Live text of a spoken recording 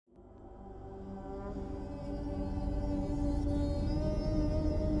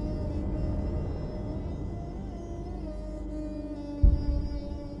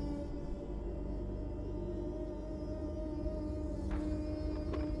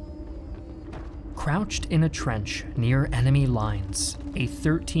Crouched in a trench near enemy lines, a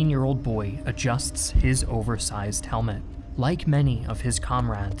 13-year-old boy adjusts his oversized helmet. Like many of his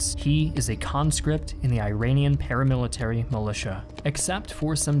comrades, he is a conscript in the Iranian paramilitary militia. Except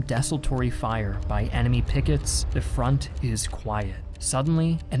for some desultory fire by enemy pickets, the front is quiet.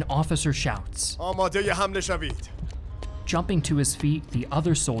 Suddenly, an officer shouts. Jumping to his feet, the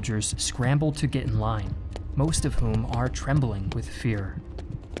other soldiers scramble to get in line, most of whom are trembling with fear.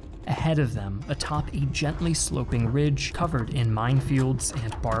 Ahead of them, atop a gently sloping ridge covered in minefields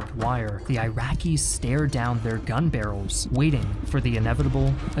and barbed wire, the Iraqis stare down their gun barrels, waiting for the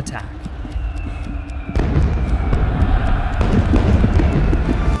inevitable attack.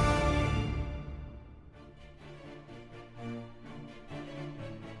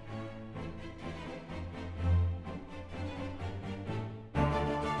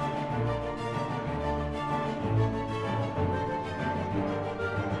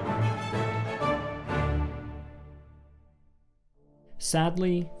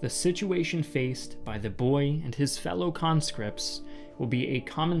 Sadly, the situation faced by the boy and his fellow conscripts will be a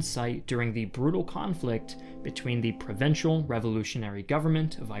common sight during the brutal conflict between the Provincial Revolutionary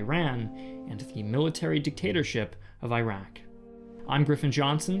Government of Iran and the military dictatorship of Iraq. I'm Griffin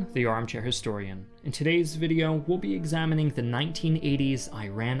Johnson, the Armchair Historian. In today's video, we'll be examining the 1980s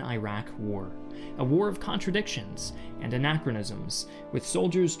Iran-Iraq War, a war of contradictions and anachronisms, with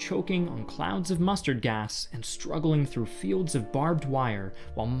soldiers choking on clouds of mustard gas and struggling through fields of barbed wire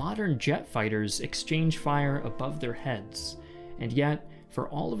while modern jet fighters exchange fire above their heads. And yet, for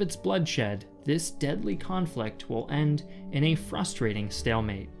all of its bloodshed, this deadly conflict will end in a frustrating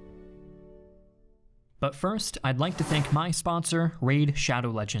stalemate. But first, I'd like to thank my sponsor, Raid Shadow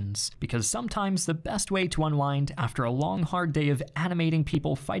Legends, because sometimes the best way to unwind after a long, hard day of animating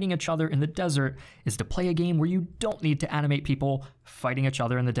people fighting each other in the desert is to play a game where you don't need to animate people fighting each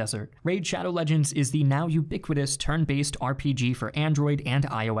other in the desert. Raid Shadow Legends is the now ubiquitous turn-based RPG for Android and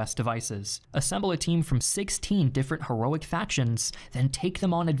iOS devices. Assemble a team from 16 different heroic factions, then take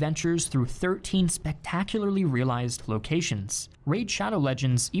them on adventures through 13 spectacularly realized locations. Raid Shadow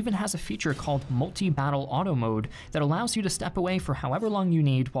Legends even has a feature called Multi-Battle Auto Mode that allows you to step away for however long you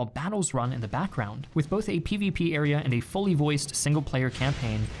need while battles run in the background. With both a PvP area and a fully voiced single-player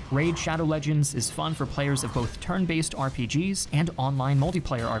campaign, Raid Shadow Legends is fun for players of both turn-based RPGs and online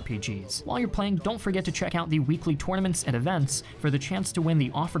multiplayer RPGs. While you're playing, don't forget to check out the weekly tournaments and events for the chance to win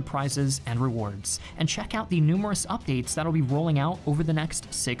the offered prizes and rewards. And check out the numerous updates that'll be rolling out over the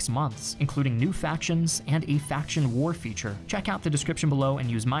next 6 months, including new factions and a faction war feature. Check out the description below and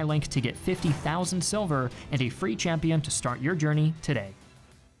use my link to get 50,000 silver and a free champion to start your journey today.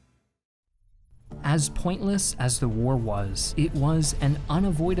 As pointless as the war was, it was an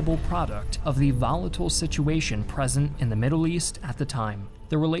unavoidable product of the volatile situation present in the Middle East at the time.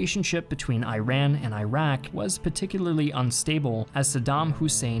 The relationship between Iran and Iraq was particularly unstable as Saddam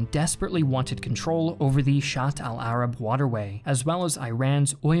Hussein desperately wanted control over the Shatt al-Arab waterway, as well as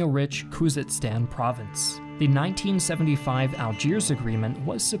Iran's oil-rich Khuzestan province. The 1975 Algiers Agreement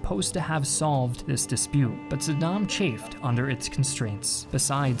was supposed to have solved this dispute, but Saddam chafed under its constraints.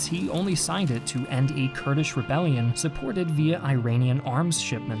 Besides, he only signed it to end a Kurdish rebellion supported via Iranian arms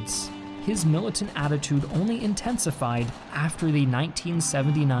shipments. His militant attitude only intensified after the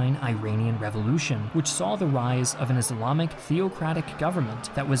 1979 Iranian Revolution, which saw the rise of an Islamic theocratic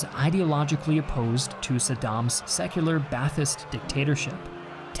government that was ideologically opposed to Saddam's secular Ba'athist dictatorship.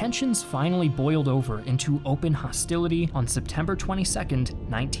 Tensions finally boiled over into open hostility on September 22,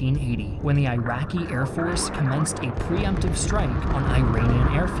 1980, when the Iraqi Air Force commenced a preemptive strike on Iranian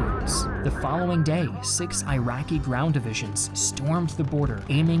airfields. The following day, 6 Iraqi ground divisions stormed the border,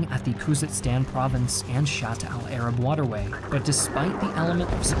 aiming at the Khuzestan province and Shatt al-Arab waterway. But despite the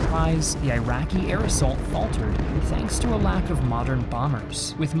element of surprise, the Iraqi air assault faltered thanks to a lack of modern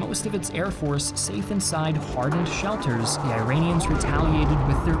bombers. With most of its air force safe inside hardened shelters, the Iranians retaliated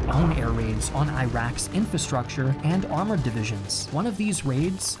with their own air raids on Iraq's infrastructure and armored divisions. One of these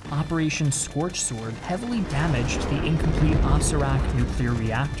raids, Operation Scorch Sword, heavily damaged the incomplete Osprey nuclear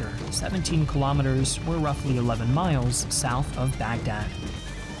reactor, 17 kilometers or roughly 11 miles south of Baghdad.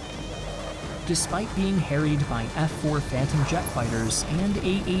 Despite being harried by F-4 Phantom jet fighters and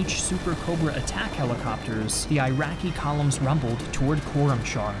AH Super Cobra attack helicopters, the Iraqi columns rumbled toward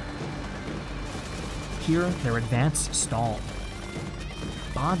Khorramshahr. Here, their advance stalled,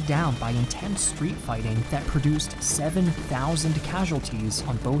 bogged down by intense street fighting that produced 7,000 casualties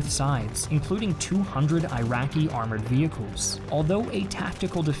on both sides, including 200 Iraqi armored vehicles. Although a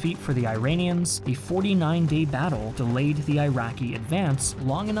tactical defeat for the Iranians, a 49-day battle delayed the Iraqi advance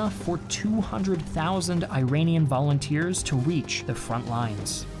long enough for 200,000 Iranian volunteers to reach the front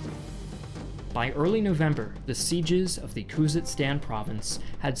lines. By early November, the sieges of the Khuzestan province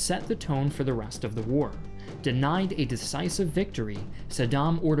had set the tone for the rest of the war. Denied a decisive victory,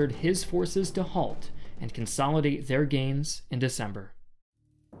 Saddam ordered his forces to halt and consolidate their gains in December.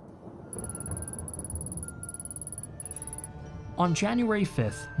 On January 5,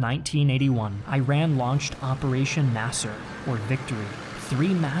 1981, Iran launched Operation Nasser, or Victory. 3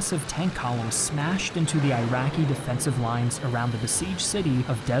 massive tank columns smashed into the Iraqi defensive lines around the besieged city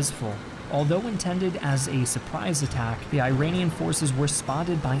of Dezful. Although intended as a surprise attack, the Iranian forces were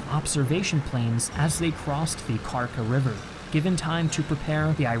spotted by observation planes as they crossed the Karsh River. Given time to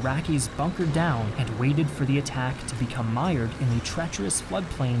prepare, the Iraqis bunkered down and waited for the attack to become mired in the treacherous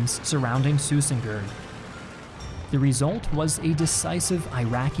floodplains surrounding Susangerd. The result was a decisive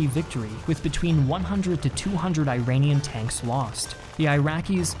Iraqi victory, with between 100 to 200 Iranian tanks lost. The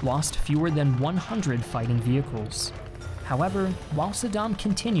Iraqis lost fewer than 100 fighting vehicles. However, while Saddam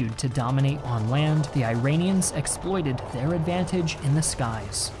continued to dominate on land, the Iranians exploited their advantage in the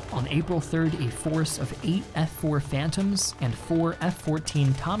skies. On April 3rd, a force of 8 F-4 Phantoms and 4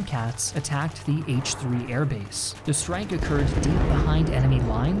 F-14 Tomcats attacked the H-3 airbase. The strike occurred deep behind enemy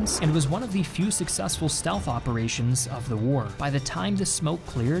lines and was one of the few successful stealth operations of the war. By the time the smoke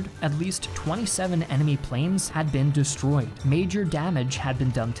cleared, at least 27 enemy planes had been destroyed. Major damage had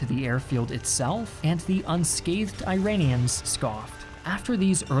been done to the airfield itself, and the unscathed Iranians scoffed. After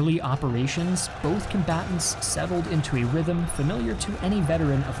these early operations, both combatants settled into a rhythm familiar to any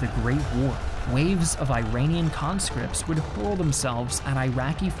veteran of the Great War. Waves of Iranian conscripts would hurl themselves at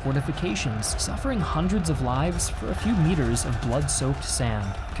Iraqi fortifications, suffering hundreds of lives for a few meters of blood-soaked sand.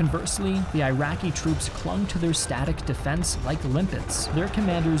 Conversely, the Iraqi troops clung to their static defense like limpets, their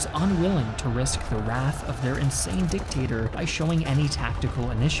commanders unwilling to risk the wrath of their insane dictator by showing any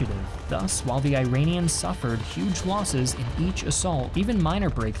tactical initiative. Thus, while the Iranians suffered huge losses in each assault, even minor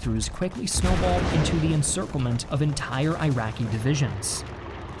breakthroughs quickly snowballed into the encirclement of entire Iraqi divisions.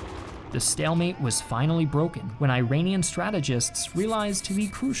 The stalemate was finally broken when Iranian strategists realized the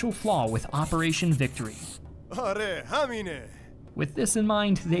crucial flaw with Operation Victory. With this in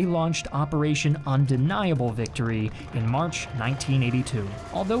mind, they launched Operation Undeniable Victory in March 1982.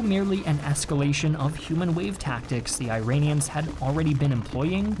 Although merely an escalation of human wave tactics the Iranians had already been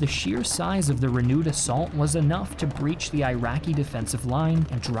employing, the sheer size of the renewed assault was enough to breach the Iraqi defensive line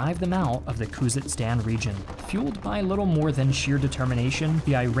and drive them out of the Khuzestan region. Fueled by little more than sheer determination,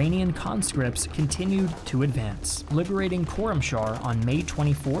 the Iranian conscripts continued to advance, liberating Khorramshahr on May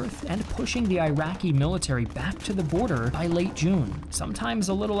 24th and pushing the Iraqi military back to the border by late June. Sometimes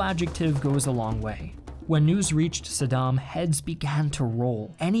a little adjective goes a long way. When news reached Saddam, heads began to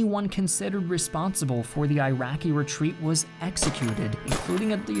roll. Anyone considered responsible for the Iraqi retreat was executed,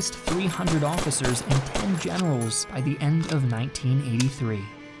 including at least 300 officers and 10 generals by the end of 1983.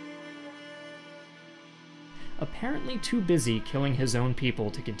 Apparently too busy killing his own people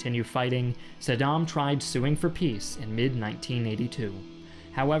to continue fighting, Saddam tried suing for peace in mid-1982.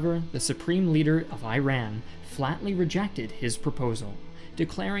 However, the supreme leader of Iran flatly rejected his proposal,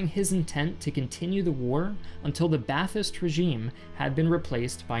 declaring his intent to continue the war until the Ba'athist regime had been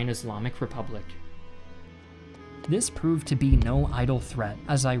replaced by an Islamic republic. This proved to be no idle threat,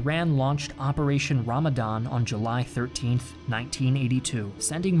 as Iran launched Operation Ramadan on July 13, 1982,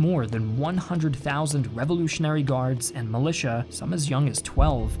 sending more than 100,000 Revolutionary Guards and militia, some as young as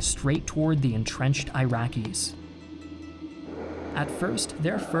 12, straight toward the entrenched Iraqis. At first,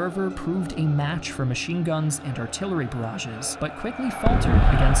 their fervor proved a match for machine guns and artillery barrages, but quickly faltered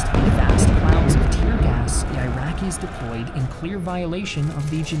against the vast clouds of tear gas the Iraqis deployed in clear violation of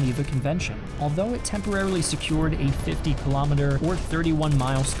the Geneva Convention. Although it temporarily secured a 50-kilometer or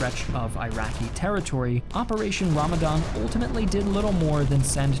 31-mile stretch of Iraqi territory, Operation Ramadan ultimately did little more than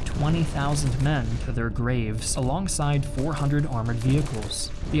send 20,000 men to their graves alongside 400 armored vehicles.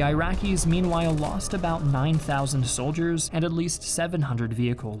 The Iraqis meanwhile lost about 9,000 soldiers and at least 700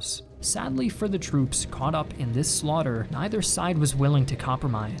 vehicles. Sadly for the troops caught up in this slaughter, neither side was willing to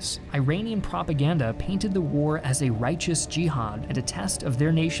compromise. Iranian propaganda painted the war as a righteous jihad and a test of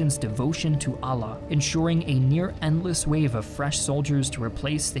their nation's devotion to Allah, ensuring a near-endless wave of fresh soldiers to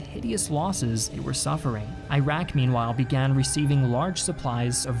replace the hideous losses they were suffering. Iraq, meanwhile, began receiving large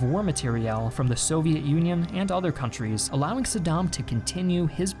supplies of war materiel from the Soviet Union and other countries, allowing Saddam to continue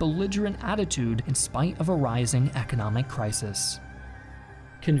his belligerent attitude in spite of a rising economic crisis.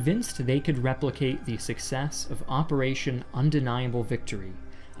 Convinced they could replicate the success of Operation Undeniable Victory,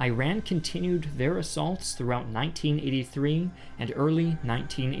 Iran continued their assaults throughout 1983 and early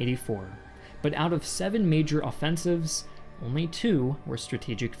 1984. But out of 7 major offensives, only 2 were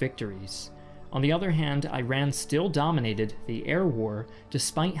strategic victories. On the other hand, Iran still dominated the air war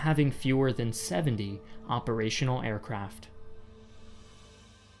despite having fewer than 70 operational aircraft.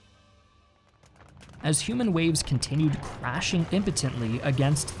 As human waves continued crashing impotently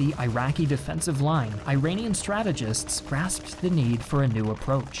against the Iraqi defensive line, Iranian strategists grasped the need for a new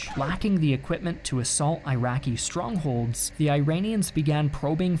approach. Lacking the equipment to assault Iraqi strongholds, the Iranians began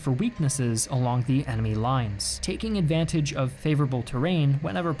probing for weaknesses along the enemy lines, taking advantage of favorable terrain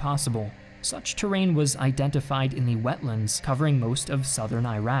whenever possible. Such terrain was identified in the wetlands covering most of southern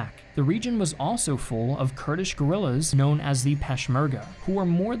Iraq. The region was also full of Kurdish guerrillas known as the Peshmerga, who were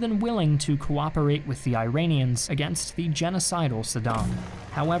more than willing to cooperate with the Iranians against the genocidal Saddam.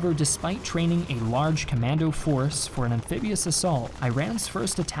 However, despite training a large commando force for an amphibious assault, Iran's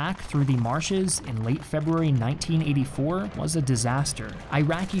first attack through the marshes in late February 1984 was a disaster.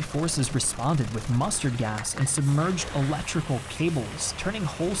 Iraqi forces responded with mustard gas and submerged electrical cables, turning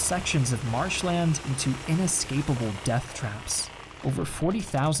whole sections of marshland into inescapable death traps. Over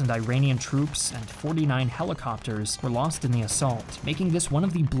 40,000 Iranian troops and 49 helicopters were lost in the assault, making this one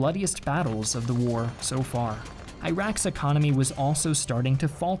of the bloodiest battles of the war so far. Iraq's economy was also starting to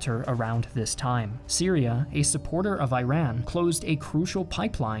falter around this time. Syria, a supporter of Iran, closed a crucial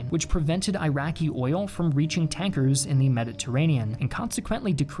pipeline which prevented Iraqi oil from reaching tankers in the Mediterranean and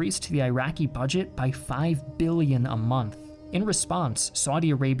consequently decreased the Iraqi budget by $5 billion a month. In response, Saudi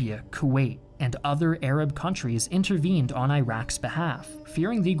Arabia, Kuwait, and other Arab countries intervened on Iraq's behalf,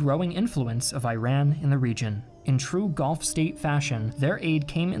 fearing the growing influence of Iran in the region. In true Gulf state fashion, their aid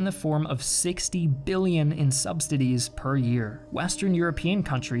came in the form of $60 billion in subsidies per year. Western European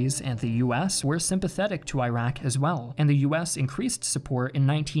countries and the US were sympathetic to Iraq as well, and the US increased support in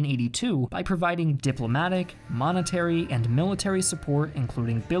 1982 by providing diplomatic, monetary, and military support,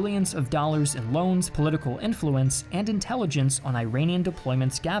 including billions of dollars in loans, political influence, and intelligence on Iranian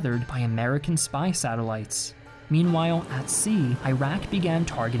deployments gathered by American spy satellites. Meanwhile, at sea, Iraq began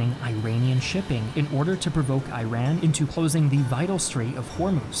targeting Iranian shipping in order to provoke Iran into closing the vital Strait of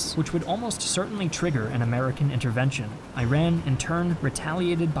Hormuz, which would almost certainly trigger an American intervention. Iran, in turn,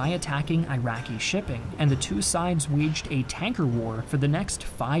 retaliated by attacking Iraqi shipping, and the two sides waged a tanker war for the next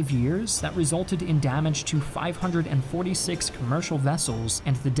 5 years that resulted in damage to 546 commercial vessels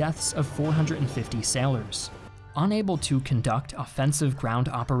and the deaths of 450 sailors. Unable to conduct offensive ground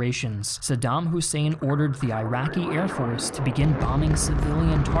operations, Saddam Hussein ordered the Iraqi Air Force to begin bombing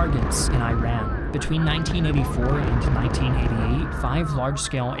civilian targets in Iran. Between 1984 and 1988, 5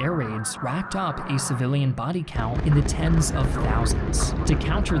 large-scale air raids racked up a civilian body count in the tens of thousands. To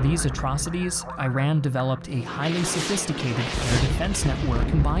counter these atrocities, Iran developed a highly sophisticated air defense network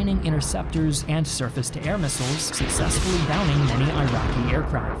combining interceptors and surface-to-air missiles, successfully downing many Iraqi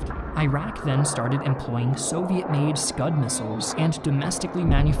aircraft. Iraq then started employing Soviet-made Scud missiles and domestically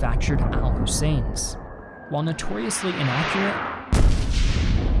manufactured Al-Husseins. While notoriously inaccurate,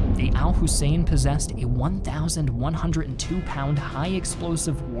 the Al-Hussein possessed a 1,102-pound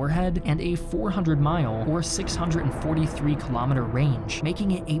high-explosive warhead and a 400-mile or 643-kilometer range,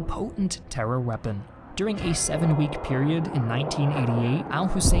 making it a potent terror weapon. During a 7-week period in 1988,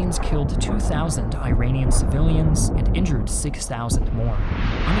 Al-Husseins killed 2,000 Iranian civilians and injured 6,000 more.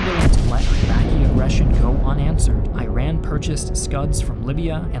 Unwilling to let Iraqi aggression go unanswered, Iran purchased Scuds from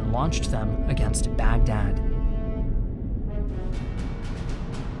Libya and launched them against Baghdad.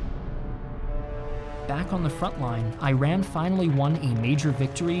 Back on the front line, Iran finally won a major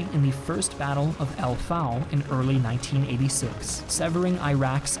victory in the First Battle of El Fau in early 1986, severing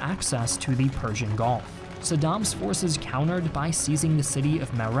Iraq's access to the Persian Gulf. Saddam's forces countered by seizing the city of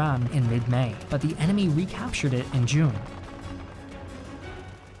Mehran in mid-May, but the enemy recaptured it in June.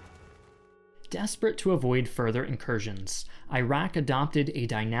 Desperate to avoid further incursions, Iraq adopted a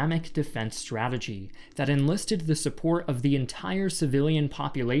dynamic defense strategy that enlisted the support of the entire civilian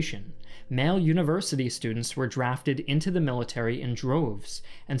population. Male university students were drafted into the military in droves,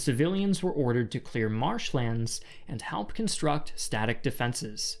 and civilians were ordered to clear marshlands and help construct static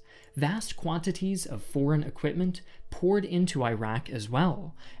defenses. Vast quantities of foreign equipment poured into Iraq as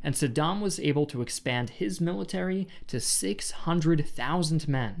well, and Saddam was able to expand his military to 600,000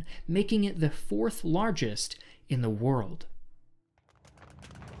 men, making it the 4th largest in the world.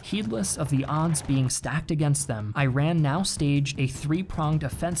 Heedless of the odds being stacked against them, Iran now staged a 3-pronged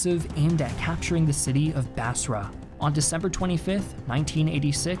offensive aimed at capturing the city of Basra. On December 25,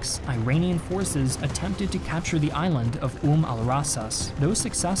 1986, Iranian forces attempted to capture the island of al-Rasas. Though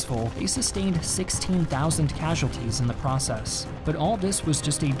successful, they sustained 16,000 casualties in the process. But all this was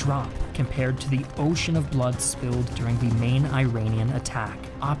just a drop compared to the ocean of blood spilled during the main Iranian attack.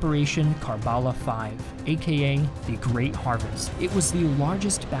 Operation Karbala 5, aka the Great Harvest. It was the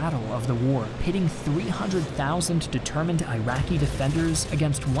largest battle of the war, pitting 300,000 determined Iraqi defenders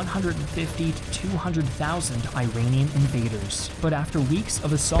against 150 to 200,000 Iranian invaders. But after weeks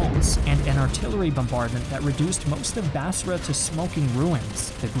of assaults and an artillery bombardment that reduced most of Basra to smoking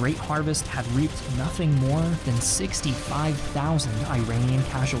ruins, the Great Harvest had reaped nothing more than 65,000 Iranian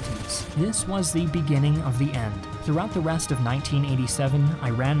casualties. This was the beginning of the end. Throughout the rest of 1987,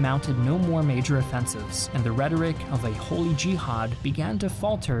 Iran mounted no more major offensives, and the rhetoric of a holy jihad began to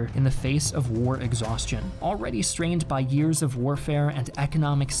falter in the face of war exhaustion. Already strained by years of warfare and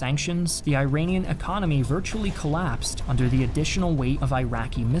economic sanctions, the Iranian economy virtually collapsed under the additional weight of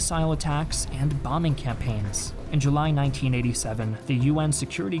Iraqi missile attacks and bombing campaigns. In July 1987, the UN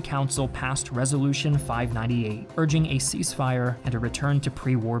Security Council passed Resolution 598, urging a ceasefire and a return to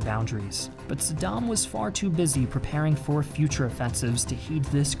pre-war boundaries. But Saddam was far too busy preparing for future offensives to heed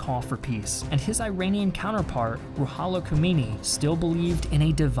this call for peace, and his Iranian counterpart, Ruhollah Khomeini, still believed in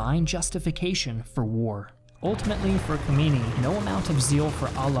a divine justification for war. Ultimately, for Khomeini, no amount of zeal for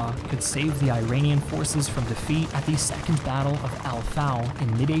Allah could save the Iranian forces from defeat at the Second Battle of Al-Faw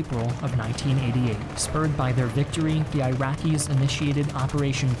in mid-April of 1988. Spurred by their victory, the Iraqis initiated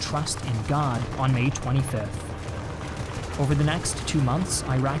Operation Trust in God on May 25th. Over the next 2 months,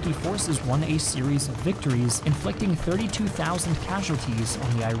 Iraqi forces won a series of victories, inflicting 32,000 casualties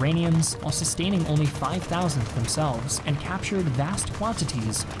on the Iranians while sustaining only 5,000 themselves, and captured vast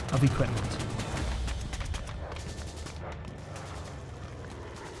quantities of equipment.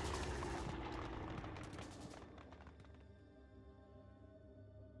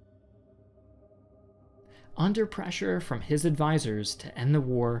 Under pressure from his advisors to end the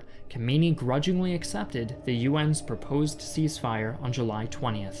war, Khomeini grudgingly accepted the UN's proposed ceasefire on July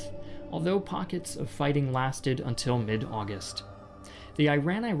 20th, although pockets of fighting lasted until mid-August. The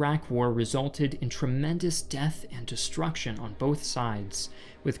Iran-Iraq War resulted in tremendous death and destruction on both sides,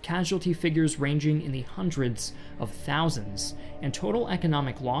 with casualty figures ranging in the hundreds of thousands, and total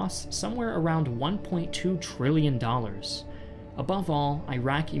economic loss somewhere around $1.2 trillion. Above all,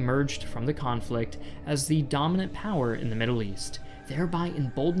 Iraq emerged from the conflict as the dominant power in the Middle East, thereby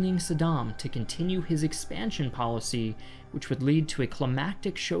emboldening Saddam to continue his expansion policy, which would lead to a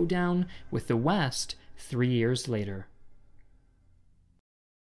climactic showdown with the West 3 years later.